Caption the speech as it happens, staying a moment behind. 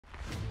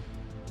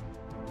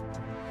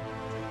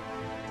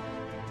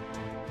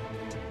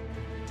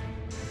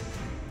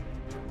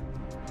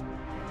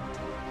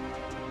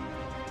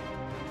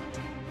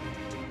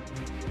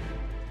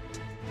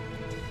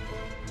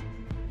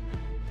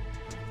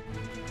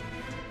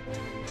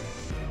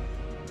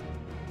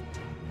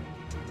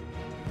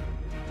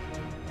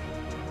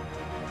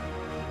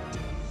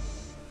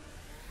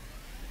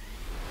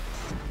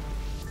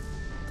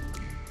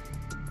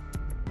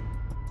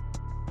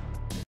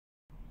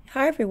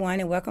Hi everyone,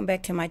 and welcome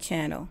back to my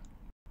channel.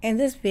 In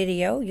this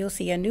video, you'll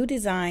see a new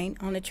design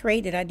on a tray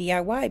that I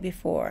DIY'd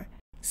before.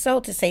 So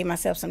to save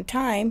myself some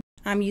time,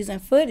 I'm using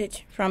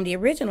footage from the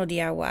original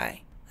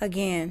DIY.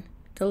 Again,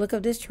 the look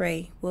of this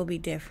tray will be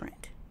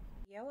different.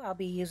 I'll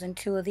be using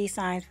two of these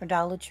signs from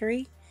Dollar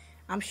Tree.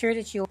 I'm sure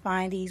that you'll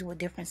find these with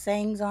different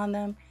sayings on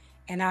them,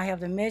 and I'll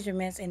have the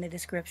measurements in the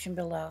description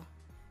below.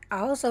 I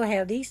also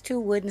have these two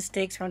wooden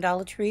sticks from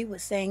Dollar Tree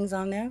with sayings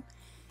on them,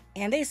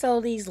 and they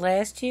sold these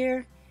last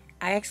year.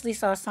 I actually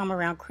saw some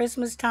around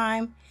Christmas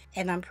time,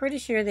 and I'm pretty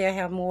sure they'll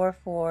have more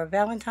for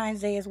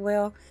Valentine's Day as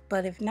well.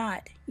 But if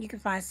not, you can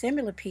find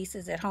similar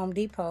pieces at Home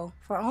Depot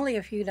for only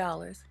a few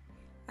dollars.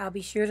 I'll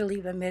be sure to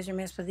leave the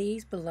measurements for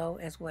these below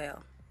as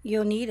well.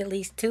 You'll need at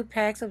least 2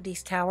 packs of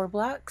these tower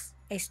blocks,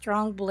 a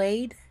strong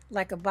blade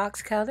like a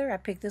box cutter. I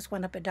picked this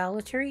one up at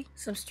Dollar Tree,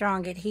 some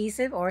strong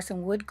adhesive or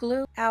some wood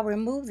glue. I'll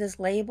remove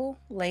this label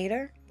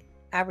later.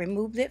 I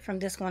removed it from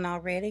this one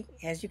already.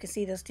 As you can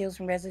see, there's still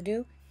some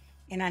residue,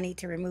 and I need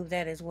to remove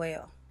that as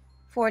well.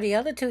 For the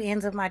other two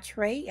ends of my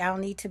tray, I'll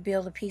need to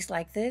build a piece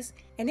like this,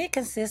 and it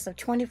consists of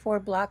 24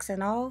 blocks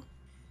in all,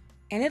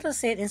 and it'll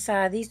sit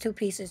inside these two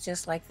pieces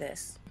just like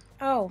this.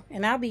 Oh,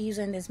 and I'll be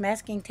using this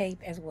masking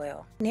tape as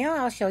well. Now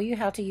I'll show you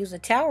how to use the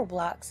tower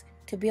blocks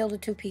to build the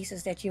two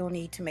pieces that you'll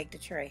need to make the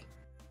tray.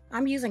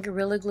 I'm using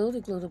Gorilla Glue to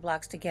glue the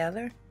blocks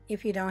together.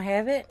 If you don't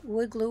have it,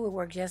 wood glue will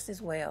work just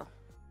as well.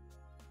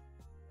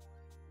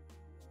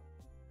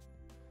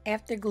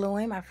 After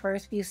gluing my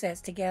first few sets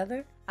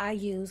together, I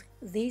use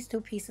these two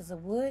pieces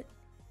of wood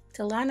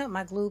to line up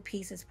my glue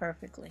pieces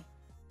perfectly.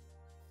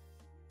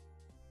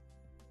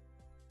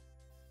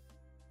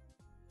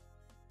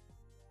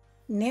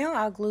 Now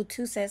I'll glue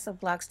 2 sets of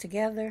blocks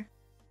together.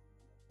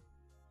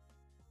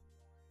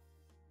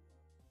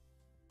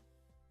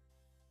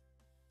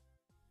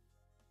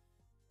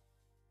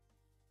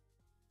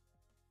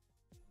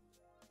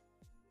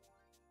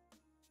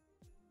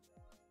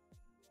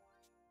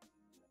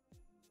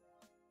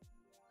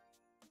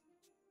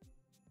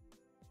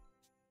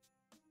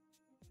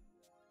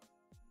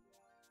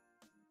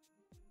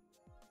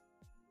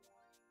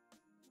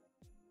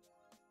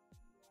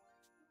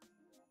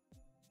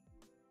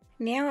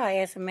 Now I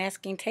add some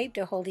masking tape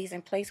to hold these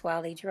in place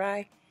while they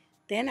dry.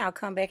 Then I'll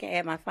come back and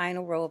add my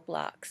final row of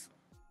blocks.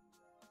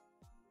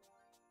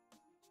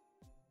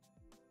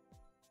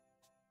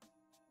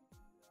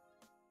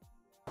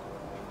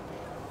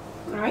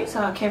 Alright, so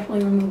I'll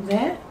carefully remove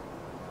that.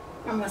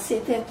 I'm going to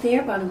sit that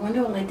there by the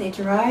window and let that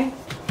dry.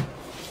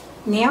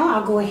 Now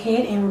I'll go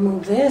ahead and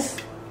remove this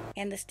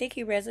and the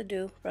sticky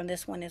residue from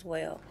this one as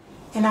well.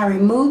 And I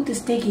removed the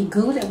sticky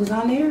glue that was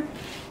on there.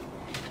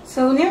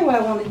 So now what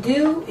I want to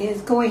do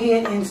is go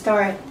ahead and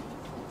start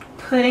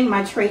putting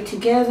my tray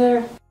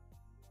together.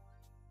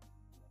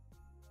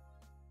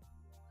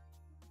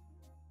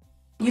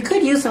 You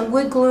could use some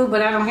wood glue,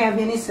 but I don't have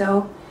any,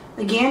 so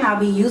again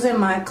I'll be using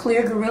my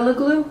clear Gorilla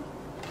Glue.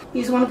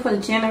 You just want to put a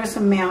generous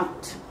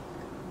amount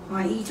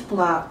on each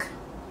block.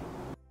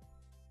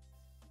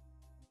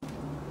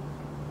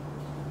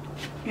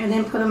 And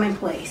then put them in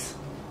place.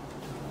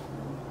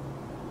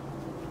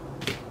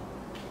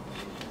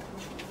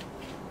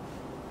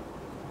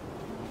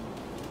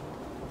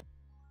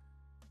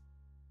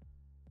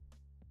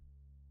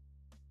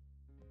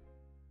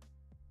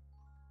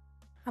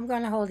 I'm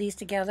going to hold these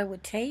together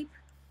with tape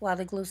while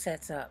the glue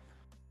sets up.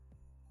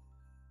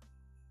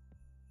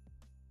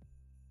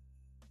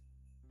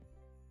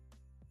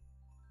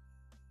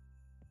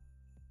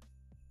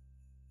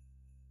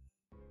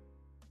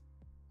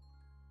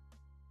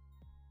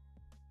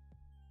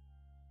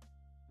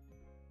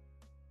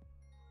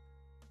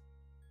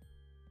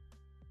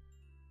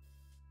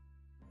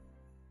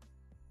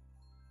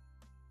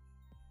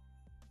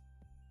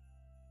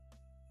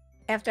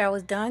 After I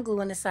was done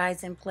gluing the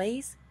sides in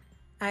place,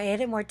 I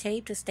added more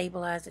tape to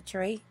stabilize the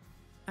tray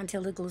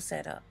until the glue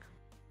set up.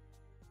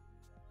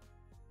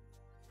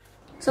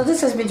 So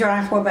this has been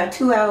drying for about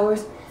 2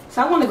 hours.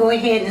 So I want to go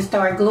ahead and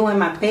start gluing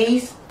my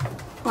base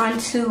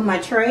onto my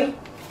tray.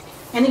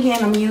 And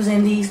again, I'm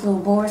using these little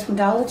boards from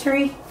Dollar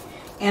Tree.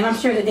 And I'm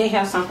sure that they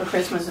have some for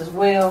Christmas as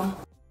well.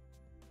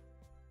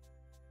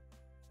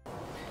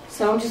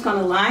 So I'm just going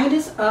to line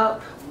this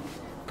up,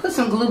 put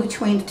some glue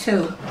between the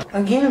two.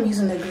 Again, I'm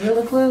using the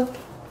Gorilla Glue.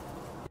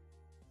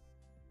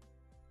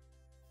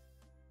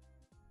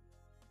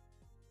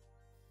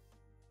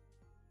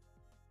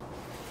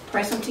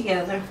 Press them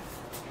together.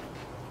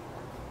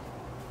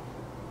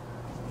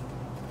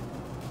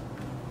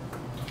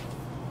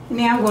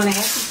 Now I'm going to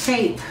add some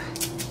tape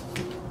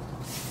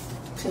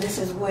to this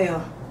as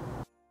well.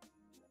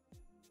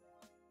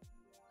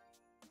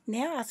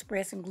 Now I'll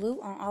spread some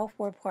glue on all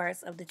 4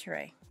 parts of the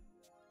tray.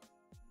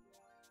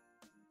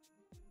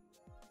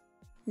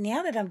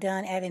 Now that I'm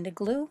done adding the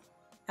glue,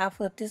 I'll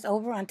flip this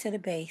over onto the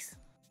base.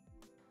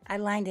 I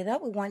lined it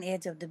up with one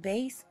edge of the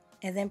base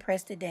and then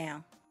pressed it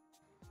down.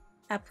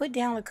 I put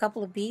down a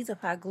couple of beads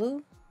of hot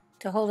glue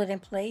to hold it in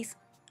place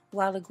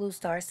while the glue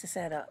starts to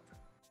set up.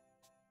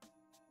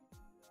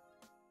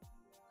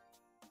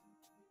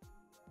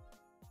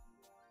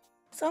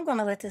 So I'm going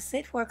to let this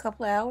sit for a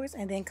couple of hours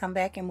and then come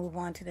back and move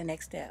on to the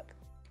next step.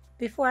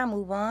 Before I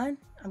move on,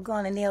 I'm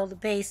going to nail the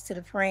base to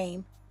the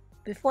frame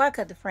before I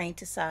cut the frame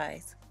to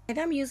size. And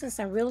I'm using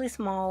some really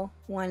small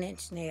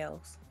 1-inch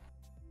nails.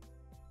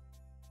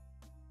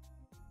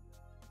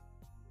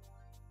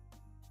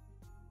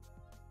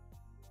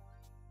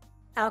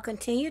 I'll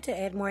continue to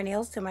add more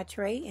nails to my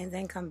tray and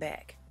then come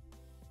back.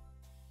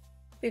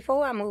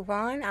 Before I move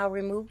on, I'll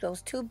remove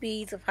those 2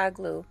 beads of hot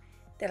glue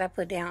that I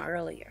put down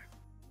earlier.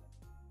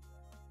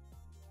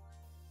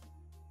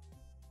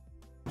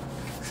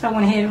 So I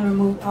went ahead and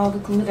removed all the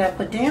glue that I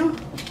put down.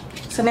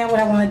 So now what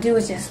I want to do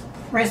is just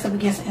press up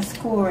against it and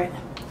score it.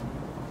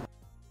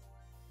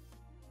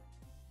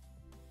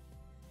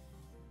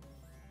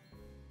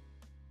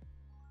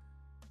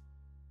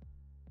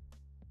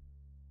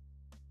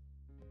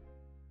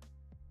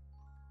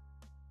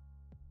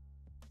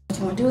 What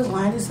you want to do is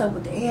line this up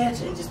with the edge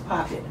and just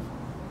pop it.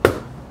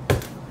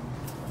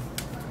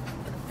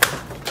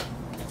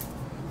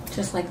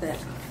 Just like that.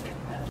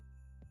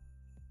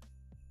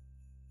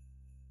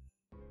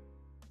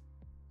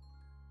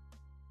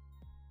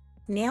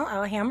 Now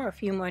I'll hammer a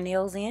few more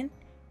nails in,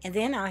 and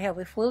then I'll have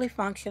a fully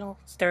functional,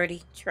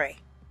 sturdy tray.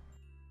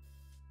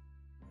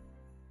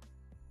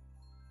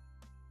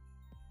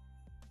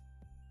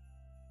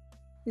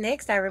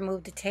 Next, I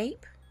remove the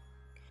tape,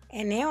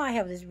 and now I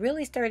have this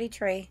really sturdy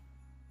tray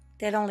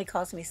that only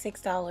cost me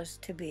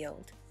 $6 to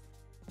build.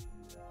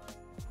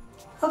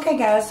 Okay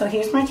guys, so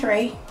here's my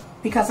tray.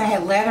 Because I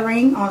had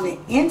lettering on the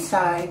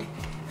inside,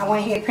 I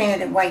went ahead and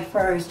painted it white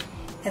first,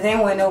 and then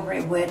went over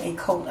it with a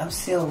coat of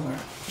silver.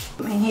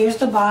 And here's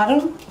the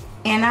bottom,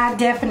 and I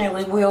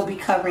definitely will be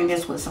covering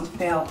this with some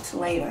felt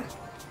later.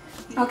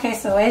 Okay,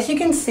 so as you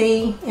can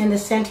see in the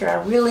center,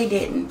 I really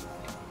didn't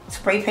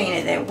spray paint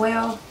it that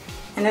well,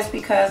 and that's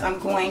because I'm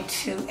going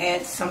to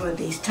add some of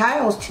these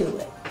tiles to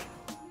it.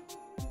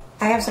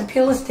 I have some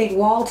peel and stick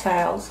wall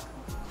tiles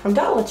from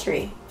Dollar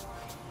Tree,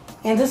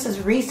 and this is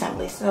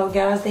recently, so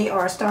guys, they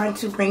are starting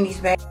to bring these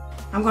back.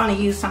 I'm going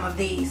to use some of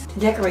these to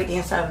decorate the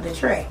inside of the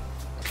tray.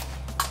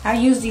 I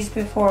used these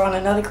before on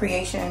another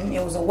creation.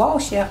 It was a wall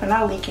shelf, and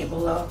I'll link it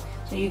below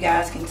so you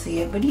guys can see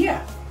it. But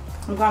yeah,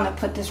 I'm going to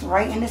put this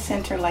right in the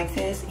center like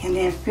this, and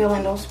then fill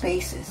in those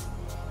spaces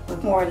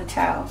with more of the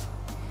tiles.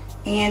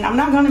 And I'm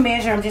not going to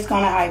measure, I'm just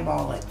going to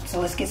eyeball it.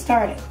 So let's get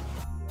started.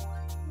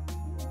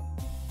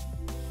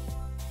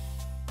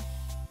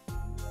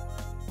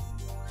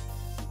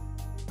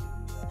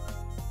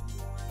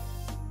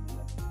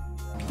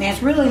 Now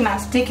it's really not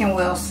sticking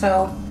well,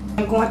 so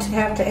I'm going to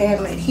have to add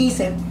an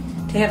adhesive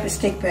to help it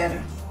stick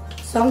better.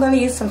 So I'm going to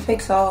use some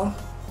Fix-All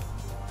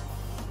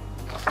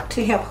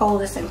to help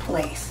hold this in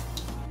place.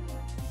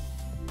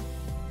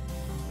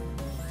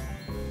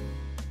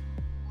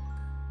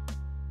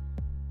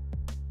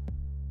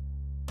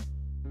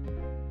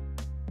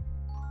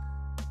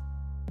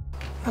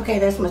 Okay,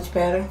 that's much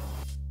better.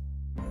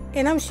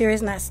 And I'm sure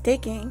it's not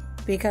sticking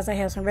because I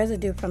have some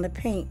residue from the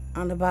paint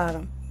on the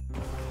bottom.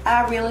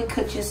 I really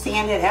could just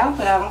sand it out,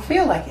 but I don't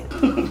feel like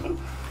it.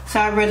 So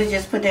I'd rather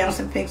just put down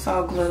some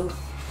Fix-All glue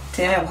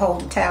to help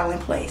hold the towel in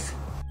place.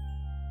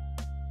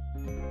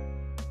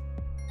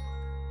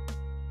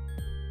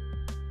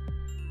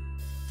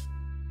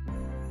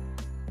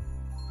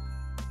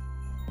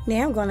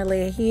 Now I'm going to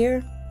lay it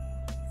here,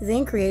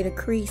 then create a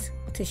crease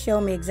to show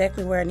me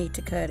exactly where I need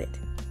to cut it.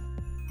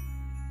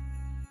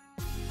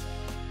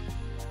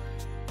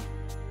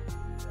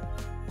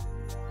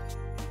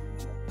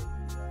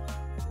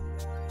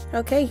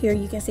 Okay, here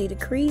you can see the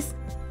crease,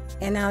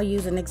 and I'll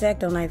use an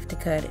X-Acto knife to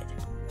cut it.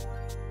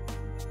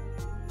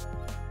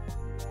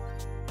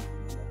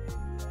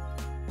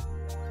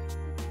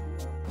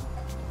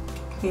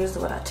 Here's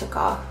what I took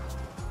off.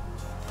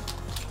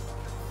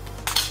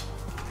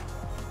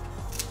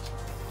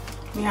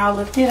 Now I'll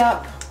lift it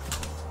up,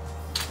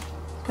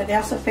 put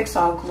down some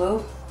Fix-All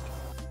glue.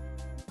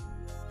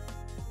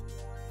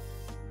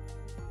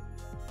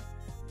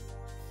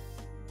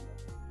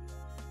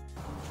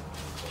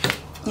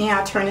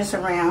 Now I'll turn this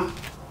around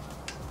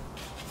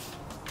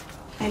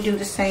and do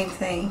the same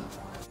thing.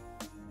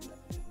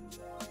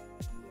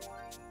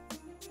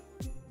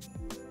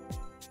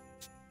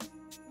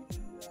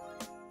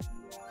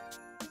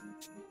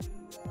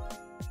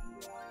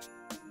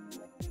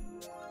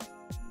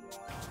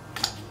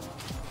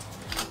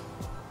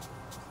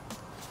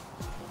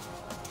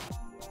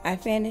 I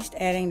finished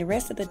adding the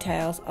rest of the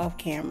tiles off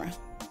camera.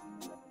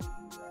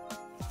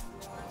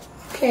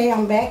 Okay,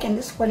 I'm back, and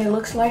this is what it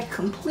looks like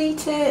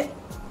completed.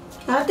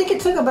 I think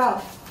it took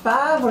about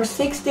 5 or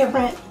 6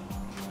 different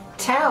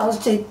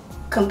towels to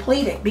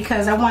complete it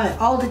because I wanted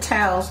all the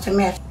towels to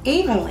match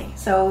evenly.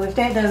 So if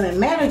that doesn't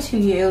matter to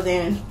you,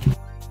 then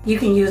you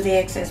can use the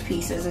excess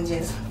pieces and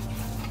just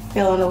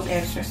fill in those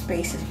extra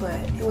spaces. But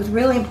it was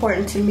really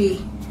important to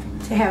me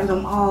to have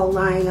them all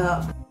line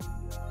up.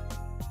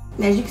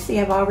 And as you can see,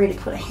 I've already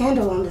put a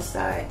handle on the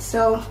side.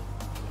 So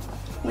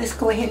let's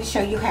go ahead and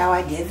show you how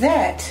I did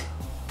that.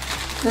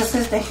 This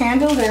is the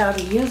handle that I'll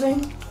be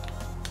using.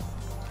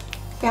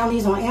 Found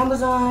these on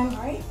Amazon.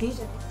 All right,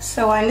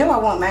 so I know I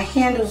want my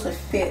handles to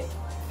fit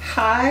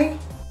high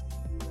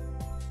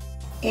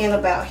and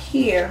about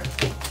here.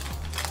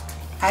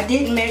 I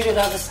didn't measure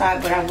the other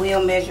side, but I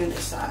will measure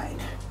this side.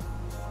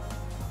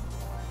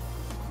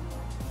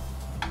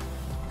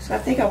 So I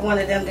think I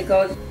wanted them to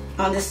go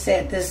on this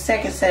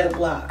second set of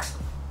blocks.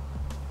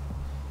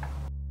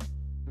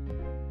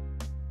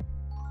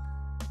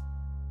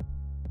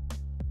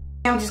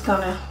 I'm just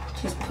gonna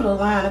put a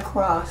line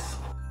across.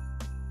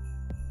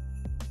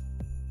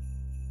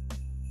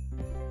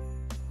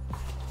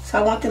 So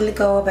I want them to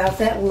go about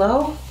that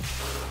low.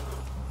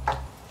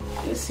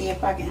 Let's see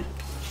if I can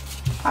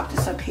pop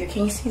this up here.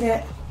 Can you see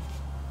that?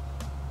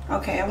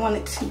 Okay, I want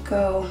it to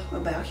go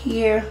about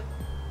here.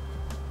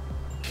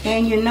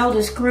 And you know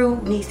the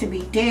screw needs to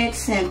be dead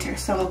center.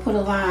 So I'm gonna put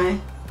a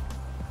line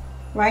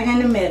right in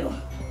the middle.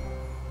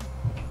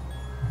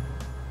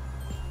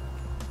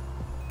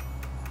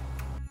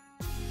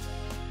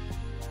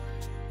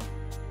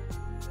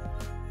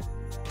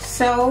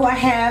 So I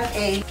have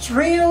a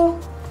drill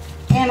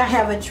and I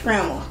have a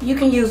Dremel. You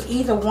can use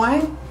either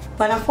one,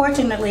 but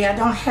unfortunately I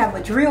don't have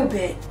a drill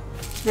bit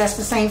that's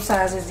the same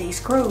size as these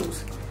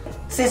screws.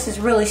 Since it's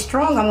really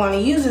strong, I'm going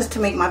to use this to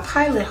make my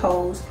pilot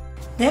holes.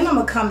 Then I'm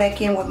going to come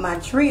back in with my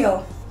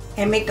drill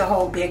and make the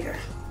hole bigger.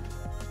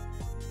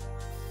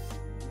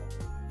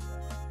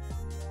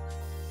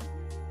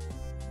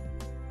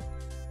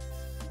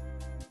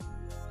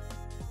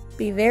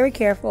 Be very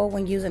careful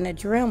when using a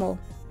Dremel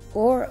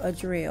or a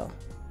drill.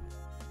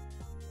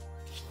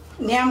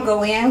 Now I'm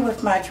going in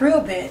with my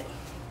drill bit.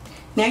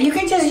 Now you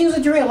can just use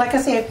a drill. Like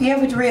I said, if you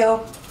have a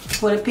drill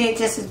with a bit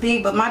just as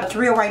big, but my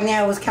drill right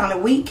now is kind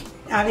of weak.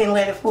 I didn't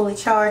let it fully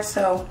charge,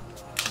 so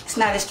it's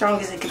not as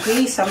strong as it could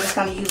be. So I'm just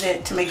going to use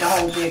it to make the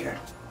hole bigger.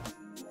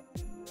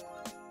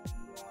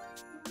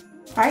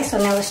 Alright, so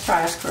now let's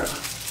try a screw.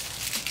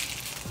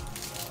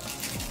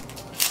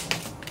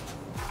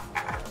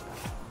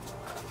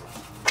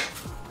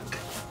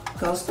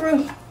 Goes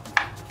through.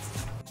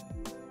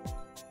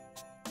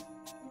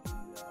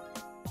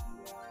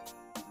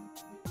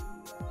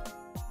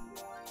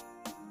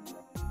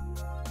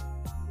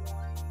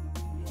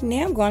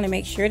 Now I'm going to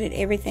make sure that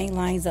everything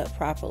lines up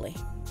properly.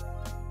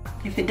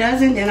 If it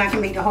doesn't, then I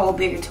can make the hole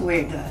bigger to where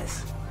it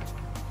does.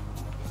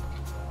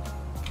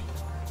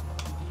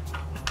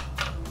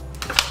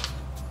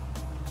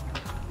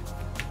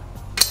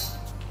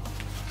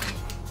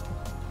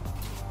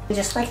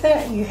 Just like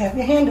that, you have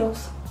your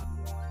handles.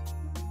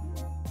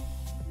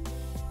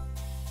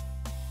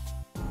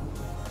 So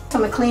I'm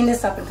going to clean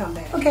this up and come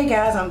back. Okay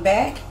guys, I'm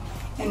back.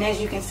 And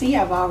as you can see,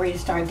 I've already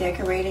started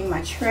decorating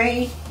my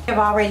tray. I've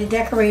already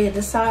decorated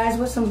the sides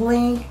with some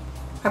bling.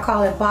 I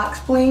call it box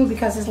bling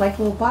because it's like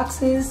little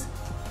boxes.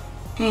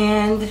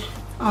 And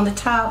on the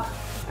top,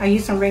 I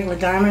use some regular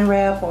diamond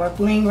wrap or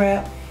bling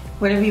wrap,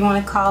 whatever you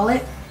want to call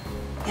it.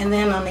 And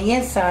then on the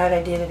inside,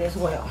 I did it as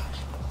well.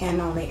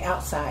 And on the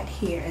outside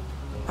here.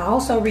 I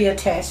also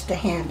reattached the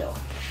handle.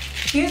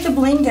 Here's the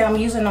bling that I'm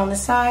using on the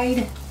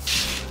side.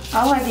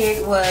 All I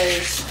did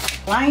was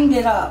lined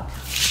it up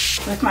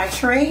with my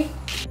tray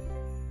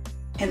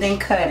and then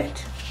cut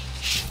it.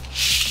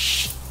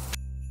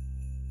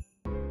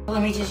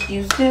 Let me just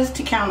use this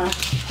to kind of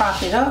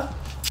prop it up.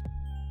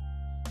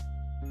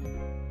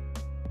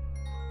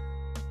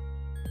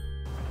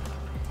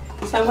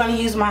 So I'm going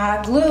to use my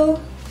hot glue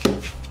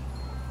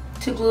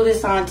to glue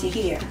this onto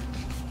here.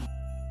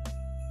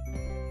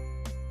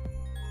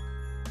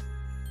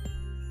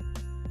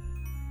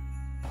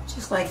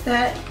 Just like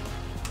that.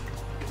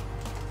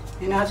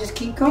 And I'll just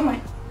keep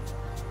going.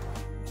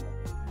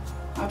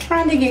 I'm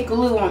trying to get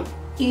glue on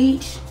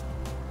each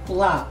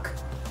block.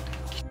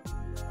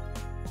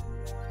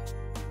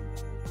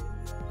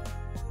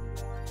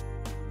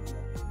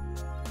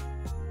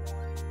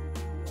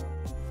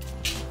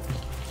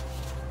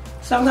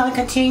 So I'm going to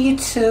continue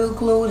to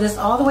glue this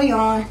all the way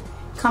on,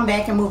 come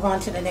back and move on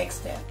to the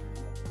next step.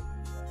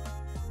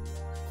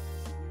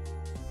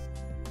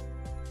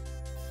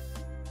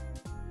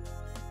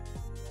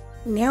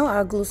 Now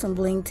I'll glue some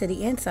bling to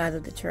the inside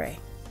of the tray.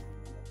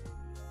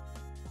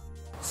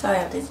 So I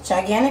have this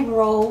gigantic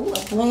roll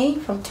of bling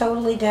from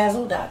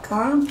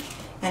totallydazzled.com,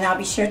 and I'll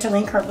be sure to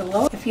link her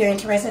below if you're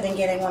interested in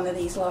getting one of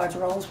these large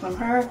rolls from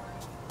her.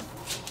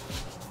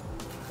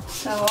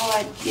 So all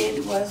I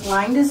did was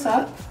line this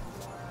up.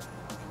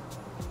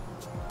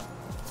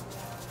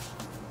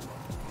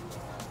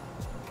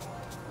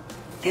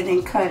 And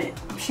then cut it.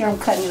 I'm sure I'm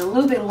cutting it a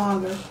little bit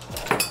longer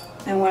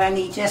than what I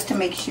need just to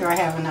make sure I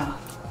have enough.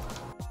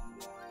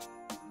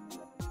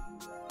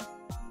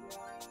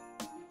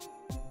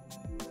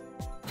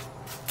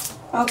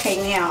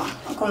 Okay, now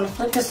I'm going to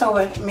flip this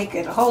over and make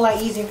it a whole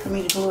lot easier for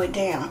me to glue it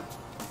down.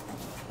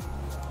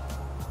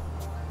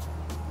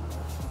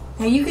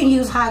 Now you can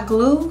use hot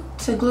glue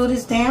to glue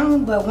this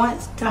down, but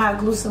once the hot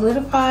glue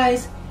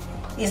solidifies,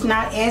 it's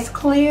not as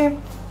clear.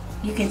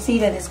 You can see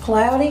that it's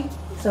cloudy,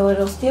 so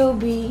it'll still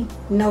be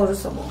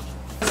noticeable.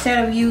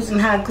 Instead of using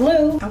hot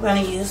glue, I'm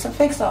going to use a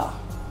fix-all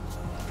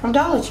from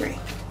Dollar Tree.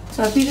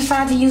 So if you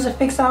decide to use a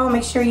fix-all,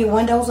 make sure your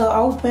windows are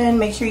open,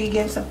 make sure you're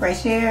getting some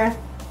fresh air.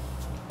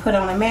 Put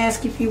on a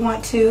mask if you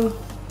want to.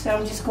 So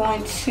I'm just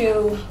going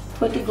to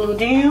put the glue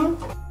down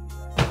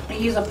and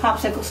use a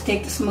popsicle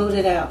stick to smooth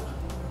it out.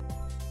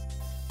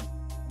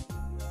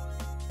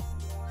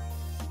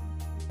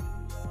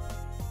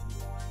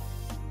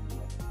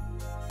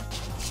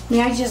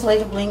 Now I just lay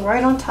the bling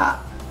right on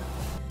top.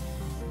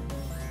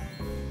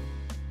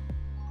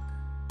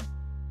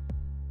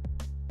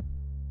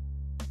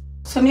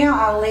 So now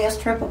I'll lay a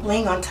strip of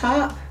bling on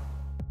top.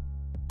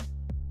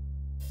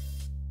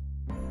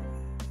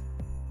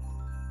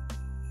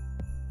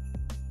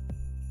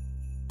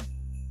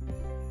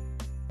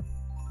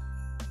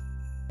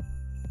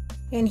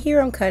 And here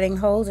I'm cutting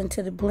holes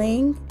into the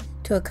bling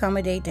to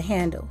accommodate the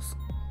handles.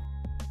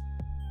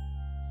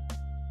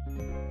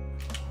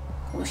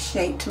 We'll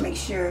shape to make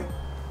sure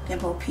that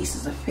both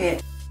pieces are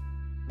fit.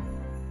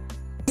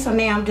 So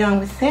now I'm done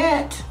with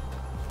that.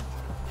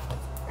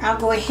 I'll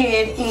go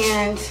ahead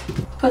and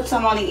put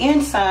some on the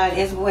inside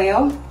as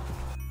well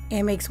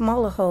and make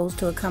smaller holes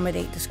to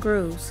accommodate the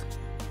screws.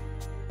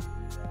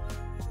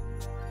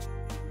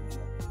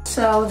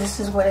 So this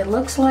is what it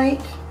looks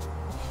like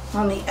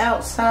on the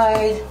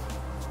outside,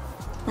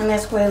 and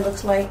that's what it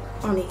looks like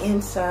on the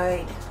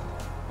inside.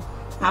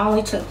 I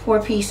only took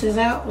 4 pieces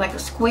out, like a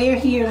square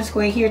here and a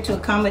square here, to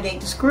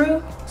accommodate the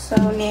screw. So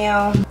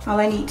now all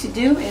I need to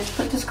do is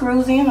put the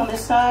screws in on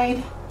this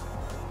side.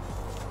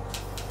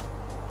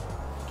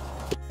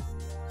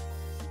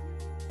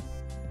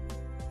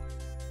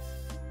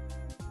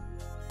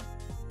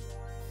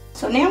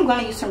 So now I'm going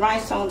to use some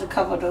rhinestones to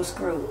cover those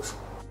screws.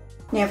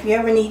 Now if you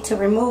ever need to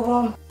remove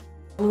them,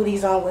 glue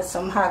these on with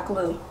some hot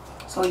glue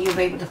so you'll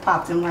be able to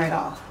pop them right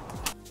off.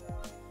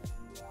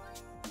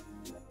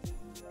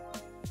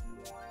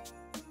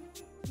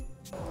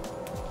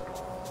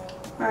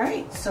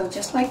 Alright, so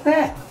just like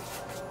that.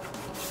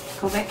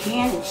 Go back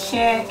in and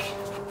check.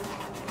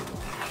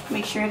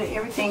 Make sure that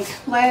everything's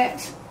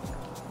flat.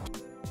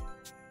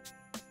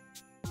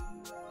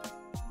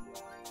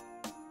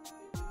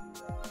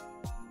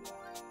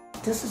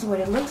 This is what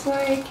it looks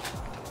like.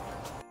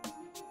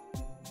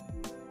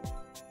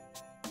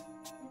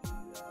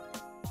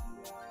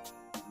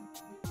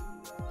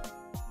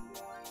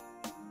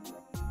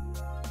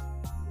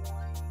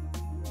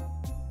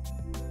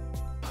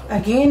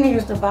 Again,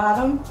 here's the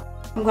bottom.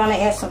 I'm going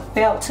to add some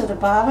felt to the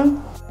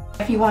bottom.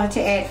 If you wanted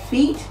to add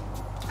feet,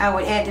 I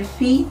would add the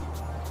feet,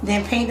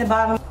 then paint the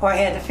bottom, or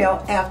add the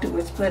felt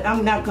afterwards. But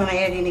I'm not going to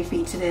add any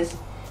feet to this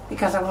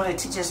because I want it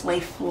to just lay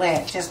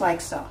flat, just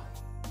like so.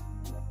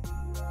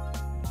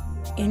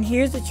 And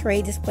here's a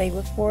tray displayed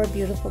with 4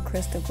 beautiful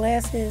crystal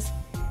glasses.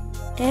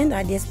 And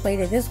I displayed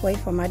it this way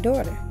for my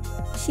daughter.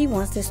 She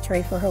wants this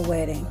tray for her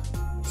wedding.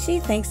 She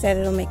thinks that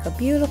it'll make a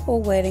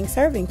beautiful wedding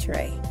serving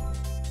tray.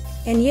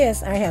 And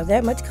yes, I have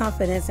that much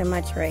confidence in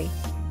my tray.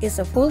 It's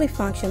a fully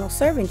functional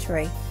serving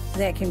tray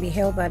that can be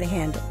held by the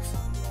handles.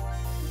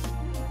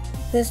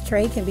 This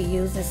tray can be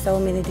used in so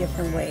many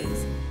different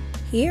ways.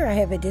 Here I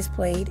have it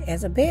displayed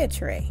as a bed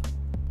tray.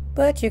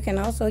 But you can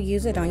also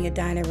use it on your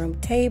dining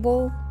room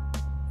table,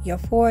 your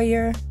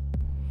foyer,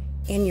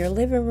 in your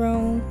living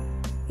room,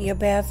 your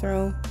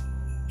bathroom,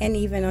 and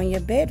even on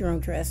your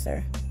bedroom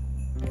dresser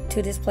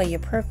to display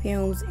your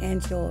perfumes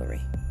and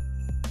jewelry.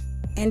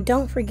 And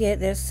don't forget,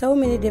 there's so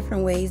many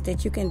different ways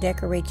that you can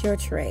decorate your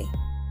tray.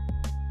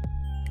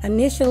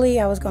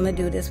 Initially, I was going to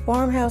do this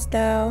farmhouse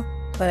style,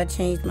 but I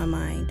changed my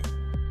mind.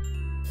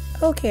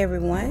 Okay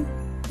everyone,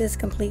 this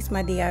completes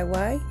my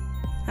DIY.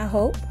 I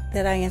hope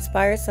that I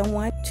inspired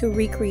someone to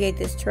recreate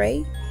this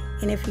tray.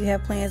 And if you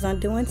have plans on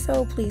doing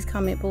so, please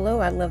comment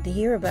below. I'd love to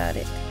hear about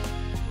it.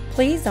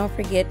 Please don't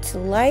forget to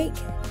like,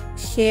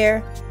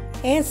 share,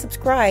 and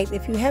subscribe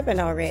if you haven't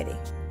already.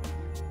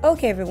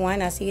 Okay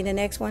everyone, I'll see you in the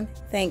next one.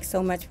 Thanks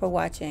so much for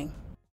watching.